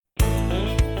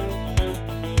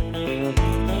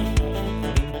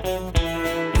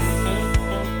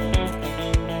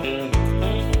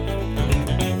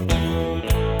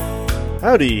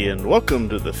Howdy, and welcome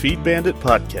to the Feed Bandit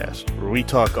Podcast, where we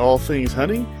talk all things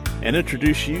hunting and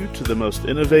introduce you to the most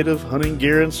innovative hunting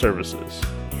gear and services.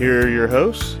 Here are your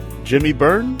hosts, Jimmy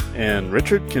Byrne and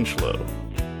Richard Kinchlow.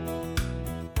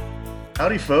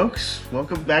 Howdy, folks.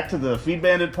 Welcome back to the Feed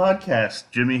Bandit Podcast.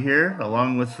 Jimmy here,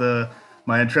 along with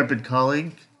my intrepid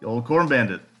colleague, the old Corn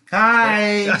Bandit.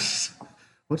 Hi!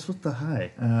 What's with the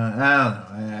hi? I don't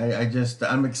know.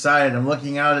 I'm excited. I'm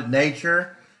looking out at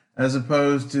nature as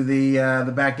opposed to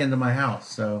the back end of my house.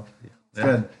 So it's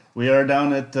good. We are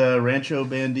down at Rancho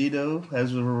Bandito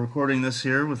as we're recording this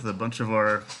here with a bunch of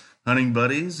our hunting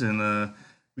buddies, and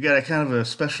we got a kind of a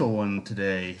special one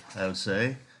today, I would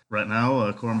say. Right now,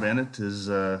 Corn Bandit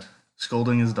is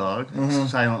scolding his dog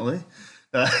silently.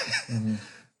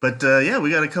 But yeah,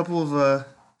 we got a couple of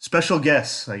special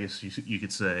guests, I guess you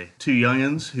could say. Two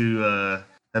youngins who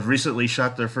have recently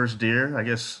shot their first deer. I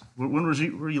guess, when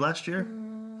were you last year?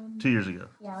 2 years ago.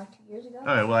 Yeah, like 2 years ago. All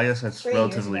right, well, I guess that's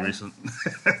relatively recent.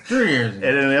 3 years ago.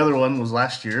 And then the other one was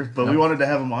last year, but we wanted to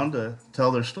have them on to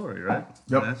tell their story, right?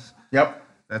 Yep.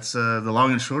 That's the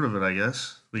long and short of it, I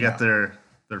guess. We got their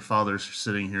fathers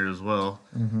sitting here as well,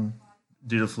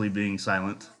 dutifully being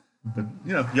silent. But,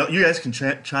 you guys can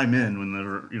chime in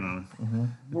whenever,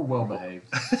 We're well behaved.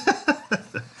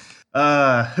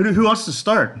 Who wants to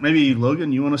start? Maybe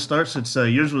Logan, you want to start since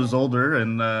yours was older,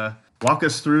 and walk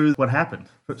us through what happened.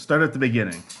 Start at the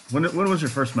beginning. When was your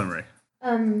first memory?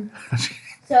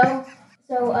 So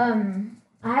I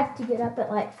had to get up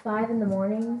at like 5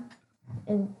 a.m,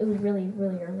 and it was really,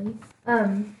 really early.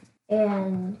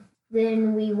 And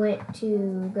then we went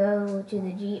to go to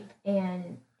the Jeep,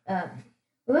 and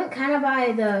we went kind of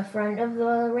by the front of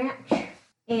the ranch,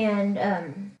 and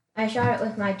I shot it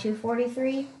with my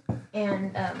 243,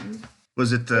 and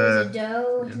was it it was a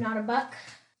doe, not a buck,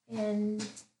 and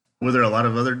were there a lot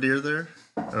of other deer there,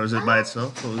 or was it by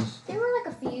itself? There were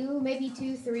like a few, maybe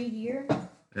 2-3 deer.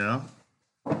 Yeah.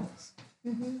 All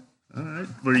right.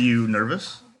 Were you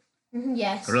nervous?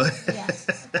 Yes. Really?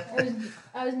 Yes.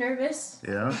 I was nervous.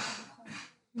 Yeah.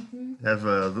 Have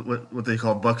what they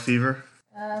call buck fever?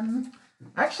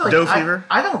 Actually, doe fever?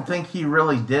 I don't think he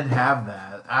really did have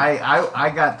that.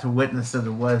 I got to witness it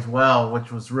as well,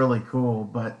 which was really cool.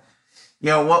 But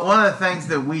one of the things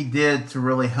that we did to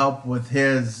really help with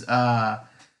his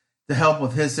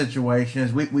situation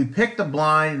is we picked a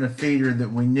blind and a feeder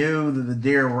that we knew that the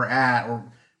deer were at or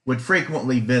would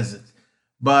frequently visit.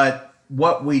 But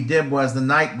what we did was the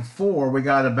night before we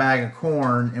got a bag of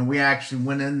corn, and we actually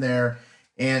went in there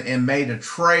and made a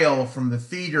trail from the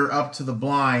feeder up to the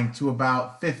blind to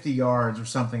about 50 yards or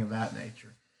something of that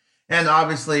nature. And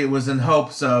obviously it was in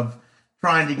hopes of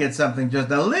trying to get something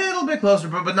just a little bit closer,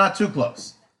 but not too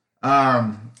close.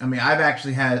 I've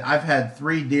had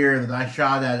 3 deer that I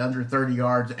shot at under 30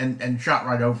 yards and shot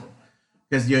right over them,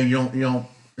 because you don't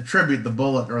attribute the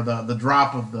bullet or the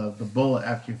drop of the bullet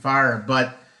after you fire it.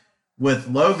 But with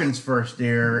Logan's first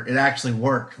deer, it actually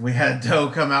worked. We had a doe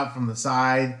come out from the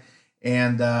side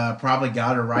and probably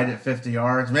got her right at 50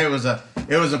 yards. I mean, it was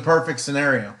a perfect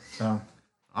scenario. So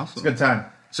Awesome. It's a good time.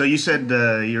 So you said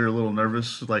you're a little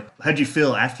nervous. Like, how'd you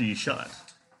feel after you shot?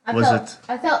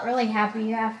 I felt really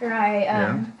happy after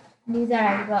I knew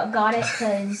that I got it,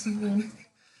 because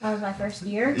that was my first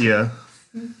deer. Yeah.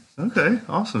 Okay.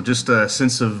 Awesome. Just a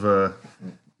sense of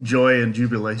joy and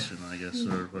jubilation, I guess,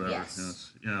 or whatever.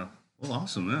 Yes. Yeah. Well,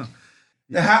 awesome. Yeah.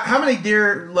 Now, how many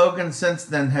deer, Logan, since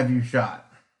then have you shot?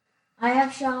 I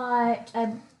have shot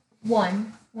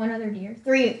one other deer,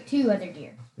 2 other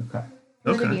deer. Okay.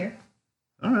 Two other deer.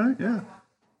 All right. Yeah.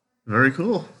 Very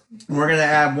cool. We're going to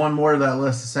add one more to that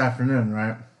list this afternoon,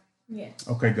 right? Yes.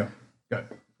 Okay, good.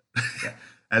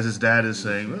 As his dad is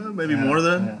saying, well, maybe more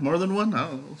than one. I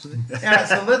don't know. We'll see. Yeah,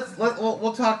 so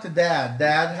we'll talk to Dad.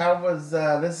 Dad, how was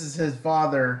this is his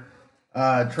father,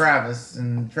 Travis,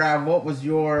 and Trav, what was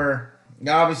your?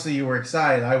 Obviously, you were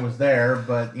excited. I was there,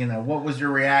 but what was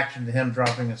your reaction to him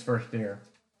dropping his first deer?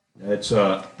 It's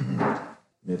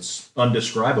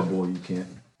undescribable. You can't.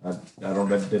 I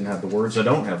didn't have the words. I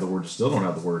don't have the words. Still don't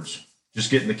have the words. Just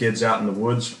getting the kids out in the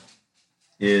woods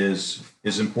is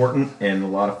important and a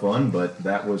lot of fun, but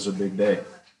that was a big day. It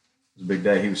was a big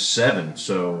day. He was 7,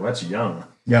 so that's young.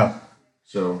 Yeah.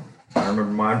 So I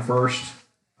remember mine first.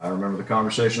 I remember the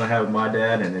conversation I had with my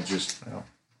dad, and it just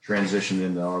transitioned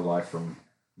into our life from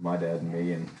my dad and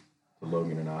me and to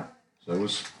Logan and I. So it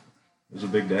was a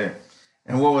big day.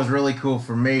 And what was really cool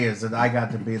for me is that I got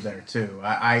to be there too.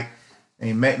 I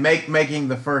mean, making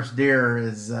the first deer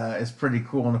is pretty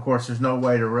cool, and of course, there's no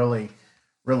way to really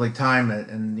time it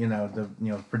and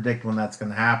predict when that's going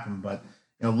to happen. But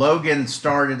Logan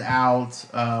started out,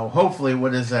 hopefully,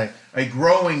 what is a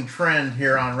growing trend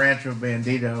here on Rancho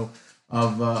Bandito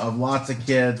of lots of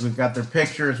kids. We've got their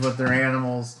pictures with their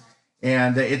animals,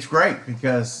 and it's great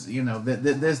because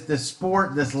this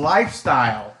sport, this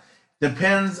lifestyle,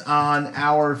 depends on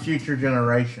our future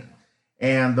generation,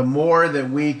 and the more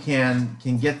that we can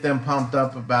get them pumped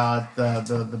up about,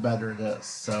 the better it is.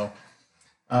 So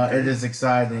it is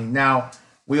exciting. Now,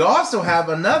 we also have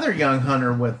another young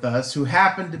hunter with us who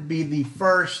happened to be the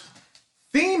first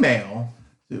female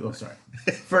to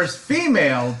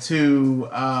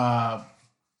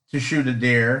shoot a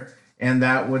deer, and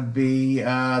that would be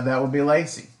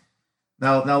Lacey.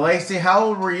 Now, Lacey, how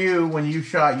old were you when you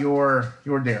shot your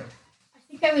deer? I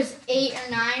think I was 8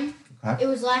 or 9. Okay. It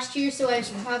was last year, so I was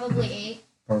probably 8.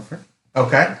 Perfect.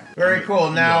 Okay. Very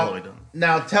cool. Now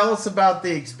tell us about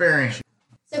the experience.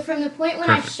 So from the point when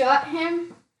I shot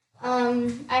him, I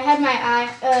had my eye.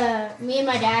 Me and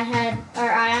my dad had our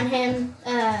eye on him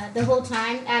the whole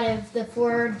time. Out of the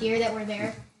 4 deer that were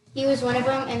there, he was one of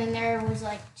them, and then there was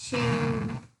like 2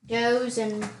 does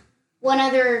and one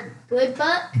other good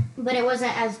buck, but it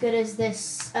wasn't as good as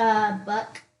this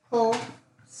buck Cole.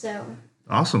 So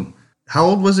awesome. How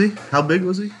old was he? How big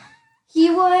was he? he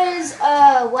was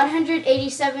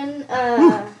 187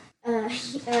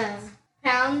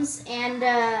 pounds,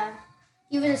 and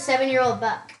he was a 7-year-old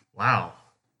buck. Wow,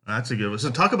 that's a good one. So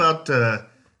talk about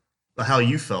how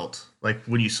you felt, like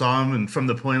when you saw him, and from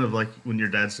the point of like when your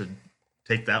dad said,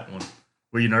 "Take that one."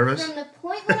 Were you nervous? From the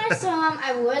point when I saw him,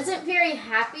 I wasn't very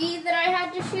happy that I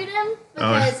had to shoot him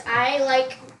because I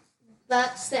like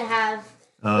bucks that have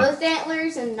both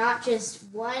antlers and not just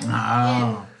one.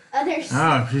 And others.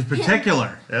 Oh, she's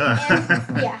particular.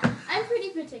 Yeah. I'm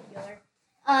pretty particular.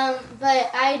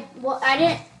 But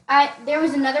there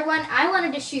was another one. I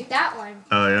wanted to shoot that one.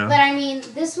 Oh yeah. But I mean,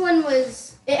 this one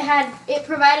it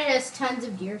provided us tons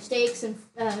of deer steaks and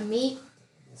meat.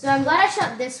 So I'm glad I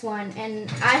shot this one, and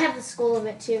I have the skull of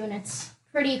it too, and it's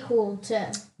pretty cool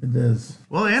to. It is.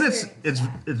 Well, and it's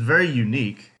very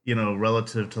unique,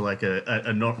 relative to like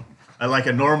a normal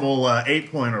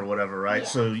 8-point or whatever, right? Yeah.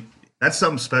 So that's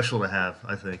something special to have,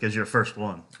 I think, as your first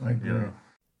one. I agree.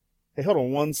 Hey, hold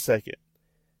on 1 second.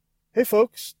 Hey,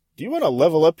 folks, do you want to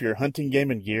level up your hunting game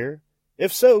and gear?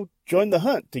 If so, join the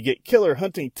hunt to get killer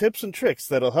hunting tips and tricks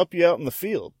that'll help you out in the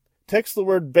field. Text the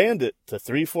word BANDIT to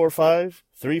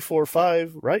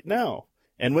 345-345 right now.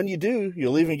 And when you do,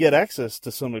 you'll even get access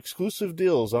to some exclusive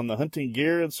deals on the hunting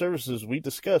gear and services we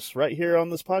discuss right here on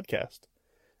this podcast.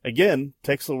 Again,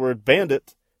 text the word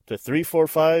BANDIT to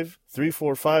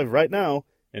 345-345 right now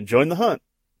and join the hunt.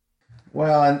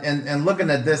 Well, and looking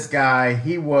at this guy,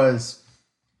 he was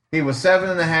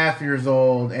 7.5 years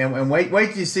old, and wait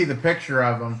till you see the picture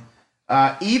of him.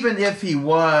 Even if he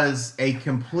was a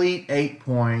complete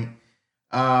 8-point,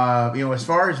 as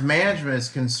far as management is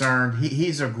concerned,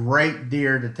 he's a great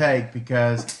deer to take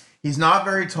because he's not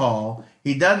very tall.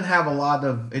 He doesn't have a lot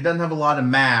of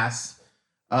mass,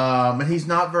 and he's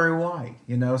not very wide.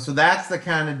 So that's the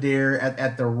kind of deer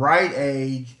at the right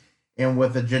age and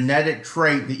with a genetic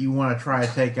trait that you want to try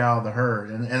to take out of the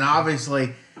herd. And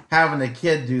obviously having a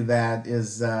kid do that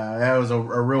was a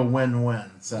real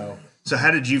win-win. So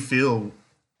how did you feel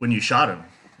when you shot him?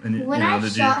 And when I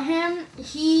shot him,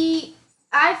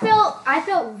 I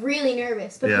felt really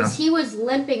nervous because he was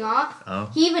limping off.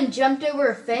 Oh. He even jumped over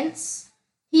a fence.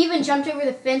 He even jumped over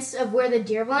the fence of where the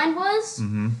deer blind was.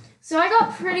 Mm-hmm. So I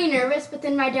got pretty nervous, but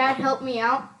then my dad helped me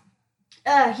out.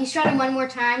 He shot him one more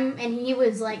time, and he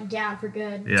was like down for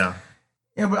good. Yeah.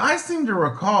 Yeah, but I seem to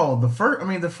recall the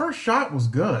first shot was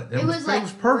good. It was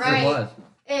perfect. Right. It was.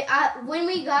 When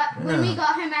we got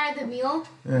him out of the mule,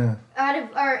 out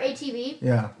of our ATV,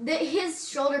 his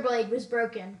shoulder blade was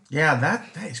broken. Yeah,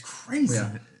 that is crazy.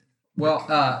 Yeah. Well,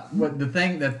 the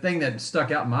thing that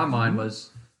stuck out in my mind was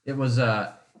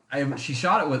she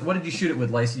shot it with. What did you shoot it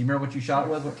with, Lacey? Do you remember what you shot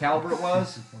it with? What caliber it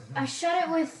was? I shot it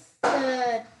with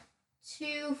the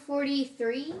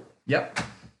 243. Yep.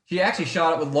 She actually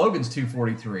shot it with Logan's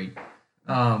 243.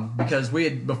 Because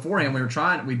we'd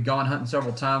gone hunting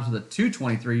several times with a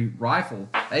 223 rifle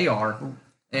AR,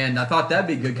 and I thought that'd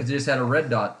be good because it just had a red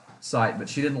dot sight, but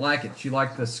she didn't like it. She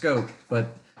liked the scope,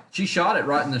 but she shot it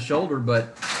right in the shoulder.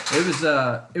 But it was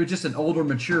just an older,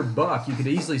 mature buck. You could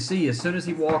easily see as soon as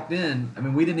he walked in. I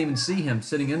mean, we didn't even see him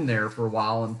sitting in there for a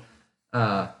while, and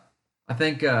I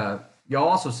think y'all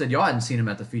also said y'all hadn't seen him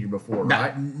at the feeder before,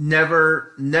 right?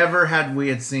 Never had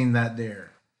we seen that deer.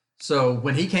 So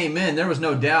when he came in, there was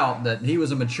no doubt that he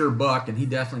was a mature buck, and he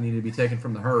definitely needed to be taken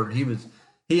from the herd. He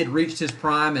had reached his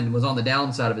prime and was on the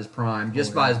downside of his prime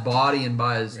just by his body and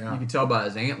by his. You could tell by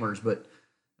his antlers. But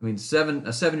I mean, a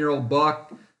 7-year-old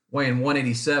buck weighing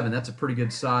 187. That's a pretty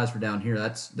good size for down here.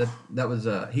 That was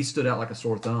he stood out like a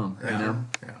sore thumb. You know.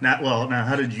 Now,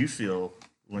 how did you feel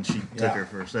when she took her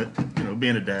first? That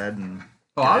being a dad and.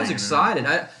 Oh, I was excited.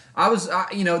 I was,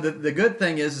 the good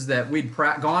thing is that we'd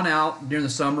gone out during the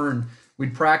summer and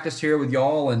we'd practiced here with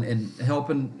y'all and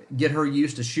helping get her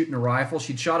used to shooting a rifle.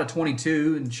 She'd shot a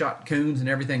 22 and shot coons and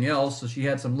everything else, so she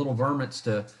had some little varmints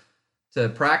to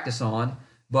practice on.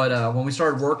 But when we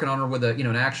started working on her with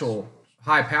an actual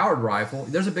high-powered rifle,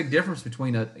 there's a big difference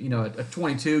between a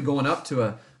 22 going up to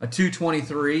a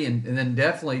 223 and then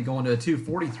definitely going to a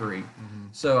 243. Mm-hmm.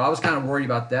 So I was kind of worried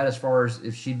about that as far as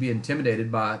if she'd be intimidated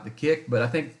by the kick. But I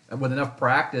think with enough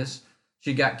practice,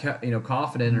 she got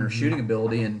confident in her shooting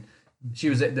ability, and she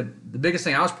was the biggest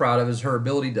thing I was proud of is her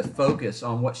ability to focus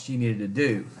on what she needed to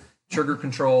do: trigger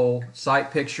control,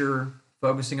 sight picture,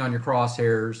 focusing on your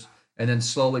crosshairs, and then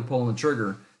slowly pulling the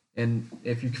trigger. And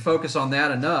if you focus on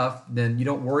that enough, then you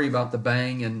don't worry about the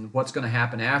bang and what's going to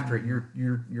happen after it.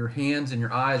 Your hands and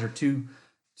your eyes are too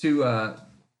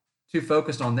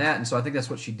focused on that. And so I think that's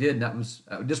what she did. And that was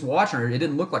just watching her. It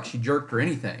didn't look like she jerked or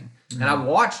anything. Mm-hmm. And I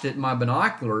watched it in my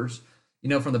binoculars,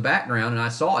 from the background, and I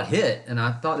saw it hit, and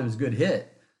I thought it was a good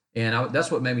hit. And that's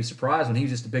what made me surprised when he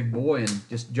was just a big boy and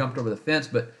just jumped over the fence.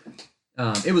 But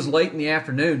it was late in the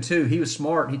afternoon too. He was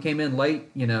smart. He came in late.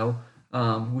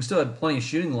 We still had plenty of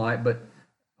shooting light, but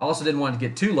I also didn't want to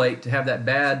get too late to have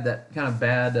that kind of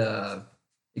bad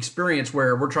experience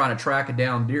where we're trying to track a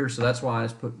down deer. So that's why I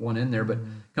just put one in there. But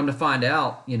come to find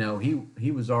out,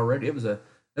 he was already. It was a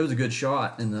good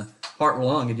shot in the heart and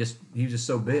lung. He was just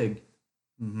so big.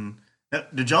 Mm-hmm.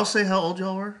 Did y'all say how old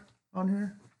y'all were on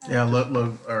here? Yeah,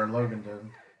 Logan did.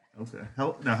 Okay.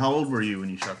 How old were you when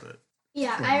you shot that?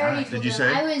 Yeah, I already told Did you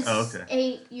them. say? I was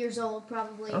 8 years old,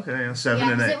 probably. Okay, yeah, 7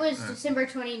 and 8. Yeah, because it was December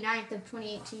 29th of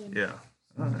 2018. Yeah.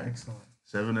 Okay. Excellent.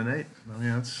 7 and 8. I mean,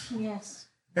 that's... Yes.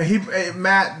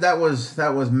 Matt, that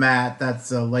was Matt.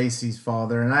 That's Lacey's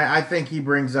father, and I think he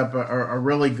brings up a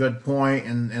really good point.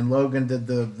 And Logan did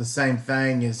the same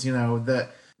thing. Is that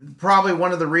probably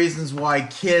one of the reasons why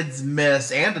kids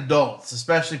miss, and adults,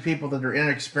 especially people that are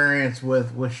inexperienced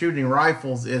with shooting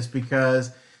rifles, is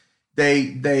because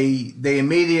they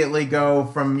immediately go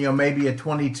from maybe a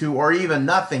 22 or even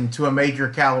nothing to a major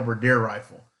caliber deer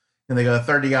rifle, and they go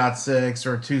 30-06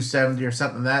 or 270 or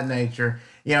something of that nature.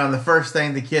 And the first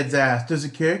thing the kids ask, does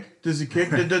it kick? Does it kick?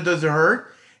 Does it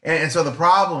hurt? And so the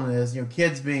problem is,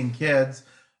 kids being kids,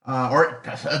 or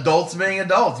adults being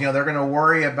adults, they're going to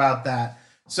worry about that.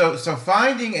 So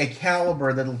finding a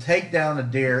caliber that'll take down a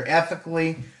deer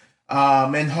ethically,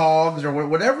 in hogs or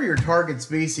whatever your target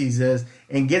species is,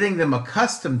 and getting them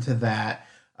accustomed to that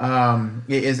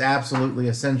is absolutely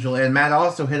essential. And Matt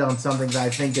also hit on something that I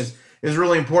think is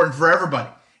really important for everybody.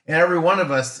 And every one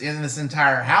of us in this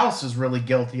entire house is really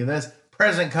guilty of this,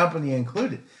 present company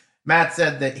included. Matt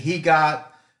said that he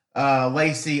got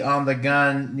Lacey on the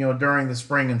gun, during the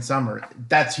spring and summer.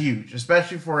 That's huge,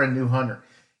 especially for a new hunter.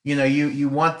 You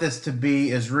want this to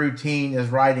be as routine as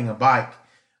riding a bike.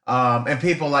 And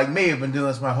people like me have been doing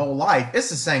this my whole life. It's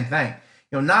the same thing.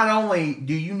 Not only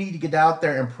do you need to get out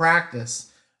there and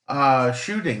practice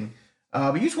shooting,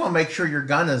 but you just want to make sure your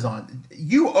gun is on.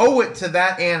 You owe it to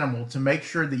that animal to make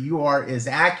sure that you are as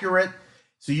accurate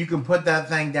so you can put that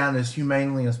thing down as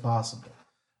humanely as possible.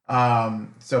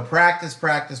 So practice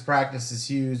is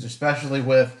huge, especially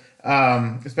with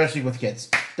kids.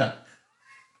 Done.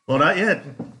 Well, not yet.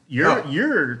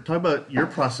 You're talking about your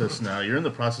process now. You're in the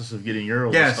process of getting your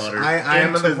oldest daughter. Yes, I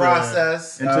am in the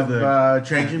process of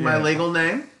changing my legal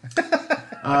name.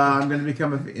 I'm going to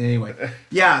become anyway.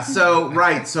 Yeah. So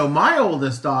right. So my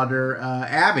oldest daughter,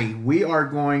 Abby, we are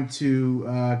going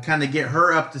to kind of get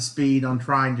her up to speed on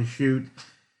trying to shoot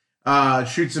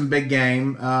some big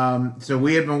game. So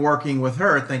we have been working with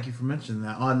her. Thank you for mentioning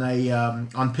that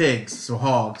on pigs, so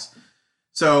hogs.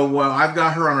 So I've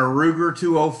got her on a Ruger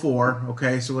 204.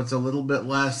 Okay, so it's a little bit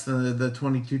less than the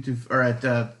 22 or at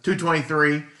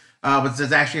 223, but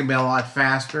it's actually been a lot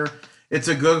faster. It's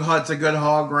a good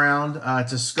hog round.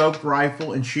 It's a scoped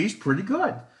rifle, and she's pretty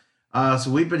good. So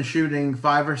we've been shooting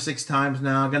 5 or 6 times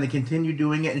now. I'm going to continue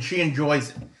doing it, and she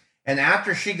enjoys it. And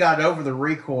after she got over the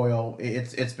recoil,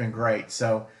 it's been great.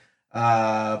 So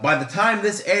by the time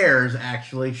this airs,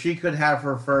 actually, she could have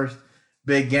her first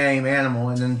big game animal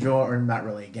and enjoy, or not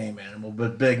really a game animal,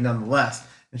 but big nonetheless.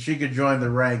 And she could join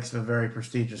the ranks of a very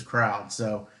prestigious crowd.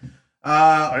 So We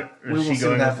will Is she see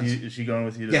what going with happens. you? Is she going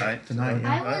with you Yeah, tonight? tonight,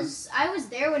 yeah. I was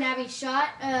there when Abby shot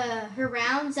her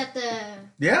rounds at the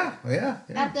Yeah.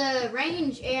 at the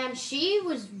range, and she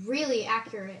was really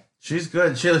accurate. She's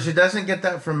good. She doesn't get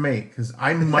that from me because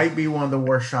I might be one of the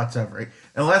worst shots ever,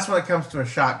 unless when it comes to a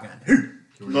shotgun.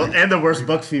 Well, and the worst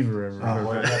buck fever ever.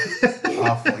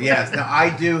 Awful. Yes. Now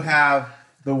I do have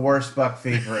the worst buck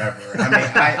fever ever. I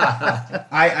mean,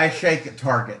 I shake at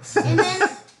targets. And then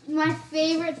my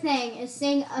favorite thing is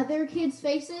seeing other kids'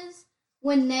 faces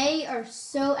when they are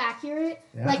so accurate.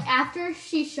 Yeah. Like after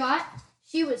she shot,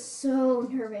 she was so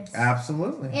nervous.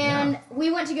 Absolutely. And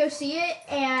we went to go see it,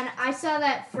 and I saw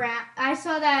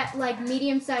that like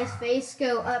medium-sized face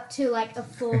go up to like a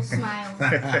full smile.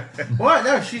 Well,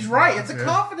 no, she's right. It's a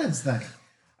confidence thing.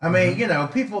 I mean, you know,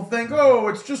 people think, oh,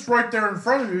 it's just right there in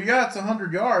front of you. Yeah, it's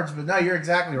 100 yards, but no, you're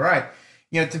exactly right.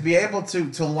 You know, to be able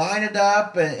to line it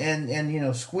up and you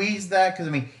know, squeeze that, because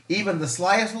I mean, even the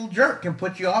slightest little jerk can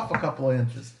put you off a couple of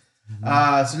inches.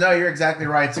 So no, you're exactly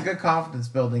right. It's a good confidence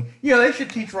building. You know, they should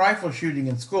teach rifle shooting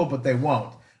in school, but they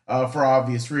won't for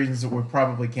obvious reasons that we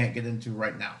probably can't get into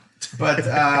right now. But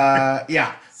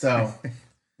yeah, so.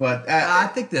 But I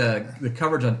think the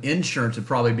coverage on insurance would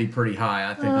probably be pretty high.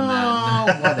 I think on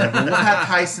that. Oh, whatever. We'll have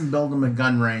Tyson build them a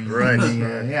gun range. Right.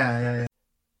 Yeah.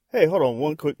 Hey, hold on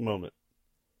one quick moment.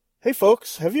 Hey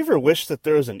folks, have you ever wished that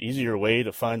there was an easier way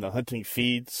to find the hunting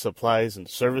feeds, supplies, and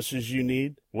services you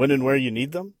need, when and where you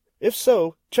need them? If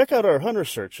so, check out our hunter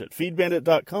search at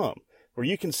feedbandit.com, where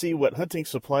you can see what hunting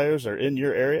suppliers are in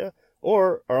your area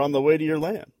or are on the way to your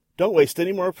land. Don't waste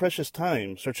any more precious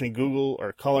time searching Google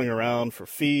or calling around for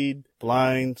feed,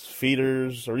 blinds,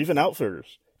 feeders, or even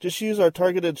outfitters. Just use our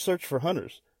targeted search for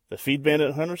hunters, the Feed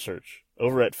Bandit Hunter Search,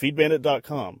 over at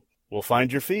feedbandit.com. We'll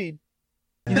find your feed.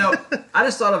 You know, I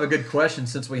just thought of a good question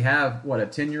since we have, what, a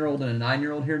 10-year-old and a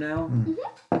 9-year-old here now?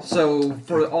 Mm-hmm. So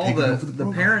for all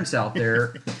the parents out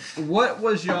there, what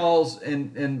was y'all's,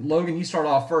 and Logan, you start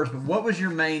off first, but what was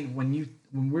your main, when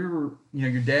we were, you know,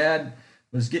 your dad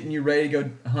was getting you ready to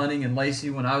go hunting, and Lacey,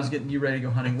 when I was getting you ready to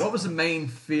go hunting, what was the main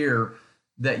fear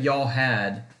that y'all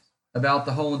had about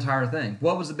the whole entire thing?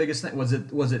 What was the biggest thing? Was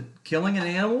it killing an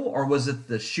animal, or was it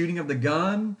the shooting of the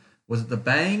gun? Was it the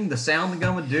bang, the sound the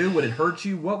gun would do? Would it hurt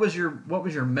you? What was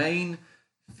your main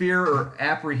fear or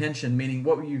apprehension, meaning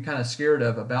what were you kind of scared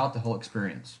of about the whole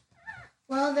experience?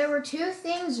 Well, there were two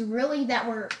things really that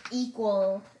were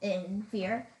equal in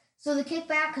fear. So the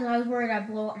kickback, because I was worried I'd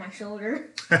blow up my shoulder,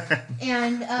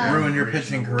 and Ruin your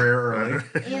pitching career early.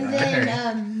 and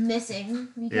then missing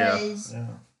because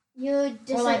You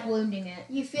or like wounding it.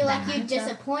 You feel like you stuff.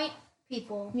 disappoint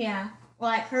people. Yeah, or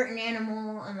like hurt an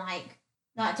animal and like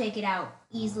not take it out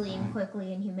easily and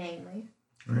quickly and humanely.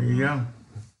 There you go.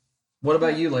 What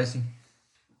about you, Lacey?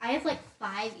 I have like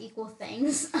 5 equal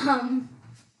things.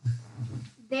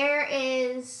 There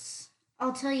is,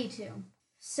 I'll tell you 2.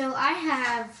 So I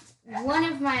have, one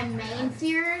of my main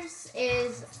fears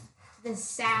is the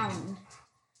sound.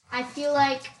 I feel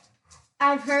like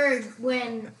I've heard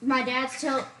when my dad's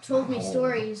told me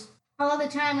stories all the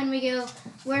time when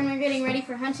we're getting ready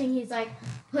for hunting, he's like,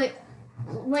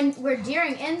 when we're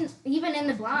deering even in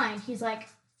the blind, he's like,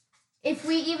 if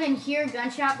we even hear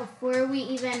gunshot before we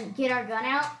even get our gun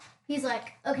out, he's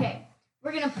like, okay,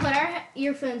 we're going to put our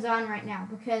earphones on right now,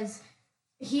 because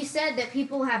he said that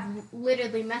people have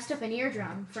literally messed up an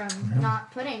eardrum from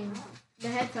not putting the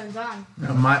headphones on.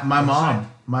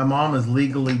 My mom is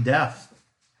legally deaf.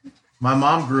 My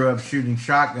mom grew up shooting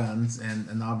shotguns,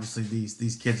 and obviously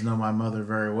these kids know my mother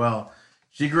very well.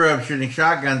 She grew up shooting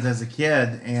shotguns as a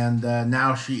kid, and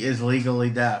now she is legally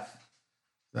deaf.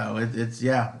 So it's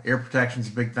ear protection's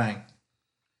a big thing.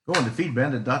 Go on to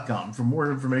feedbandit.com for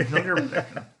more information on ear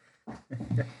protection.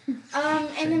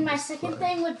 And then my second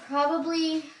thing would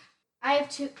probably, I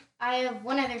have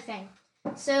one other thing.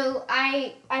 So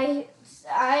I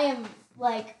am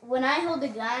like, when I hold a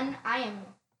gun, I am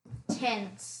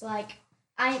tense. Like,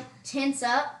 I tense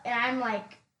up and I'm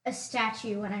like a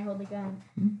statue when I hold the gun.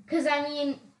 Because I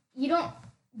mean,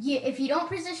 if you don't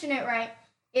position it right,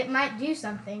 it might do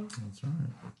something. That's right.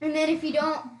 And then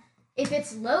if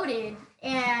it's loaded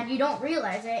and you don't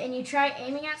realize it and you try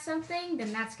aiming at something,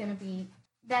 then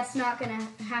that's not gonna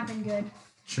happen good.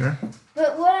 Sure.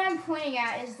 But what I'm pointing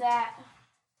at is that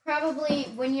probably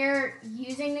when you're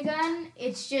using the gun,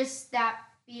 it's just that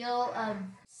feel of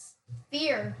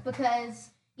fear, because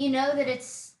you know that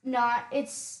it's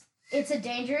a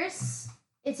dangerous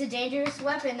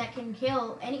weapon that can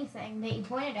kill anything that you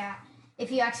point it at.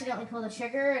 If you accidentally pull the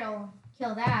trigger, it'll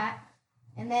kill that.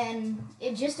 And then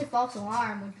just a false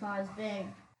alarm would cause big.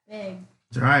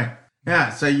 That's right. Yeah.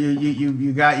 So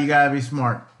you gotta be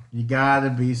smart. You got to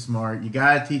be smart. You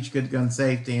got to teach good gun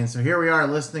safety. And so here we are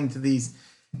listening to these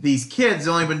kids.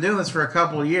 They've only been doing this for a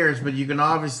couple of years, but you can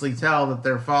obviously tell that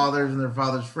their fathers and their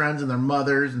fathers' friends and their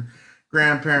mothers and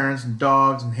grandparents and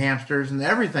dogs and hamsters and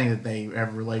everything that they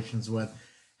have relations with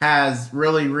has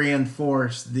really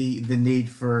reinforced the need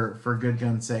for good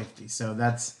gun safety. So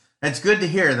that's good to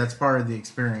hear. That's part of the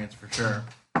experience for sure.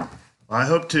 I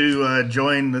hope to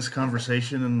join this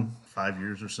conversation in 5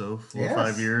 years or so, 4 or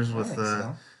 5 years, with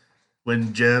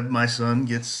when Jeb, my son,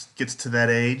 gets to that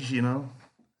age.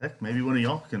 Heck, maybe one of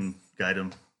y'all can guide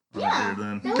him. Yeah,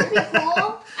 then. that would be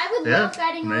cool. I would love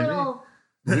guiding maybe. a little.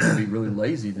 We would be really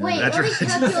lazy then. Wait, That's let me right.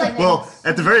 calculate Well, this.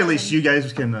 at the very least, you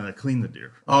guys can clean the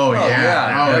deer. Oh,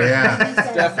 yeah. Oh, yeah.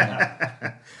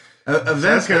 Definitely.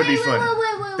 That's going to be Wait, fun.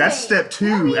 wait, That's wait. step 2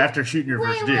 Let me- after shooting your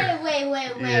first deer. Wait.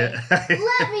 Yeah.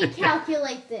 Let me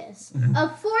calculate this. A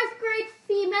 4th grade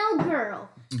female girl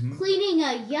cleaning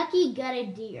a yucky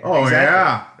gutted deer. Oh,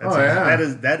 yeah. That's Oh, yeah.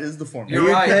 That is the formula. You're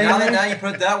You right. kidding me? Now you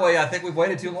put it that way, I think we've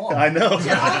waited too long. I know. all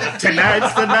the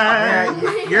Tonight's the night.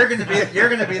 Yeah, you're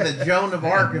gonna be the Joan of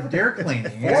Arc of deer cleaning.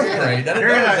 Fourth grade. That didn't You're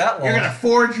go gonna, that long. you're gonna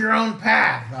forge your own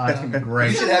path. Oh, that's gonna be You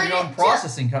great. should have your own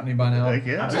processing company by now. Like, I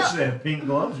yeah. bet they have pink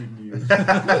gloves you can use.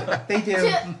 They do.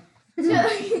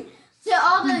 To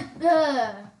all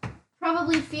the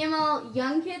probably female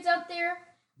young kids out there,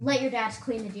 let your dads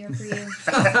clean the deer for you.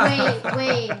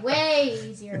 way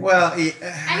easier. Well,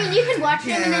 I mean, you can watch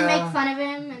him and then make fun of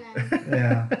him and then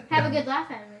yeah. have a good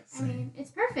laugh out of it. I mean,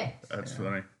 it's perfect. That's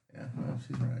funny. Yeah, well,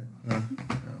 she's right.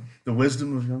 The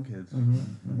wisdom of young kids.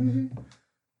 Mm-hmm.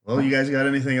 Well, you guys got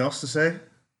anything else to say?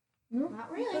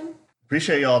 Not really.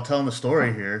 Appreciate y'all telling the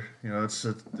story here.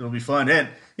 It'll be fun, and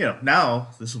now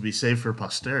this will be saved for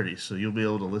posterity, so you'll be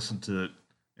able to listen to it.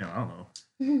 I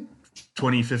don't know,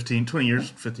 20 years,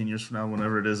 15 years from now,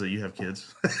 whenever it is that you have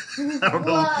kids. I don't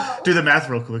know. Whoa. Do the math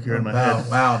real quick here in my head.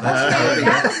 Wow,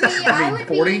 that's Okay, that would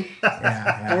be, 40?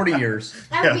 yeah. 40 years.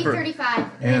 I would be Yeah,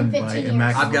 35 And in by 15 a years.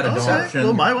 maximum I've got a of dog. option.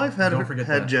 Well, my wife Don't forget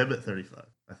had that. Jeb at 35,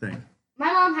 I think.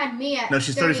 My mom had me at No,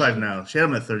 she's 30. 35 now. She had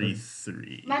him at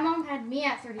 33. My mom had me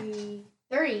at 30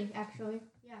 actually.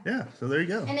 Yeah. Yeah, so there you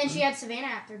go. And then she had Savannah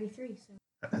at 33.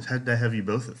 So Had to have you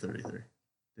both at 33.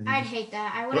 I'd hate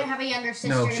that. I wouldn't have a younger sister.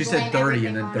 No, to she said blame 30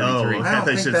 and everything then on. 33. Oh, I don't,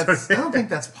 they think said that's, I 30. don't think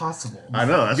that's possible. I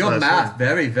know. That's Your what I math said.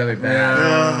 very, very bad.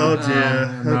 Yeah. Oh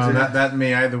dear. No, that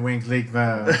me either wink leak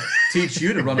the. Teach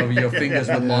you to run over your fingers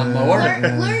with lawnmower.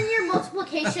 Learn your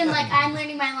multiplication like I'm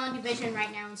learning my long division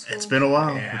right now in school. It's been a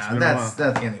while. It's Yeah, been that's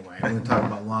anyway. We're gonna talk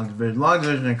about long division. Long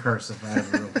division and cursive, I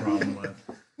have a real problem with,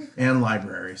 and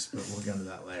libraries, but we'll get into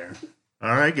that later.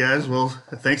 All right, guys. Well,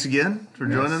 thanks again for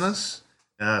joining us.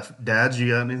 Dads, you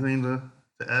got anything to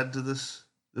add to this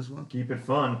one? Keep it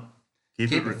fun.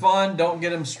 Keep it fun. Don't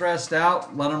get them stressed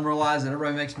out. Let them realize that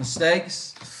everybody makes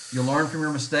mistakes. You'll learn from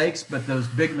your mistakes, but those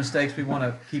big mistakes we want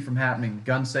to keep from happening.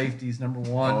 Gun safety is number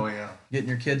one. Oh yeah. Getting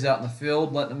your kids out in the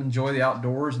field, letting them enjoy the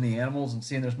outdoors and the animals, and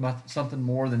seeing there's something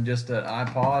more than just an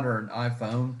iPod or an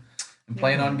iPhone, and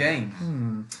playing on games.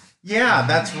 Yeah,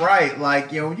 that's right.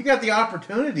 Like, when you got the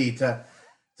opportunity to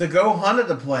go hunt at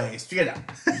the place, you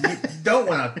don't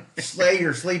want to slay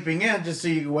your sleeping in just so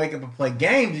you can wake up and play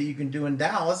games that you can do in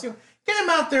Dallas. Get them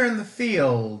out there in the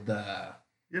field.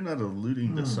 You're not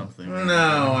alluding to something.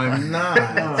 No, I'm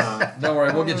not. Don't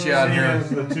worry, we'll get you out of here. Here's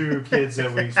the two kids that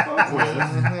we spoke with.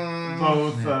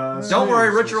 Both. Don't worry,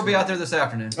 Richard will be out there this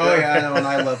afternoon. Oh yeah, I know, and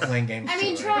I love playing games. I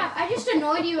mean, too. Trav, I just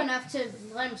annoyed you enough to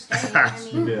let him stay. I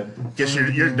We mean, did. Guess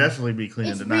you're definitely be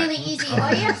cleaning it's tonight. really easy. All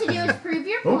you have to do is prove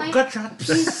your Oh, point. good shot.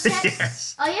 Use text.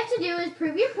 Yes. All you have to do is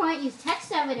prove your point. Use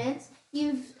text evidence.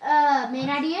 Use main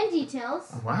ID and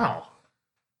details. Wow.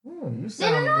 Oh, you Then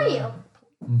sound, annoy you.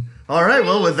 All right.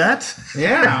 Well, with that,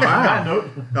 Yeah, wow.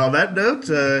 on that note,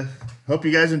 hope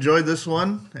you guys enjoyed this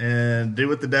one and do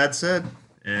what the dad said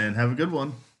and have a good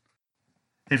one.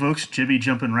 Hey folks, Jibby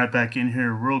jumping right back in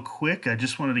here real quick. I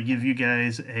just wanted to give you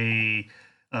guys a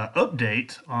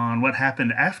update on what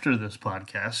happened after this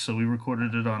podcast. So we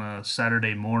recorded it on a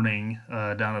Saturday morning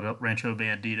down at Rancho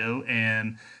Bandito,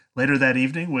 and later that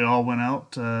evening we all went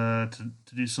out to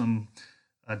do some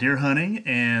deer hunting,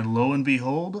 and lo and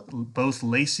behold, both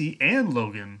Lacey and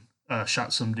Logan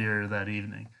shot some deer that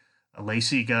evening.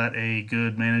 Lacey got a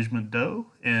good management doe,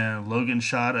 and Logan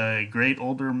shot a great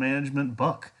older management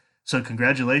buck. So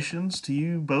congratulations to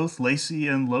you both, Lacey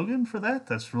and Logan, for that.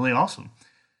 That's really awesome.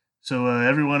 So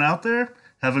everyone out there,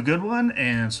 have a good one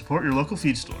and support your local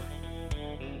feed store.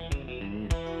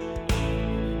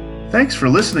 Thanks for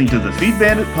listening to the Feed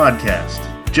Bandit podcast.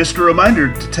 Just a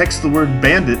reminder to text the word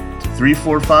bandit to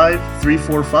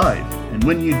 345-345. And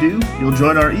when you do, you'll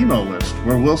join our email list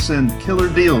where we'll send killer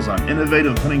deals on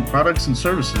innovative hunting products and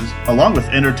services, along with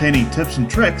entertaining tips and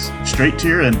tricks straight to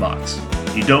your inbox.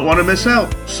 You don't want to miss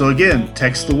out, so again,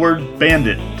 text the word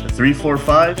BANDIT to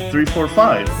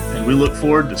 345-345, and we look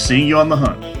forward to seeing you on the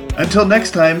hunt. Until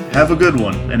next time, have a good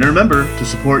one, and remember to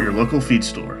support your local feed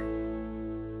store.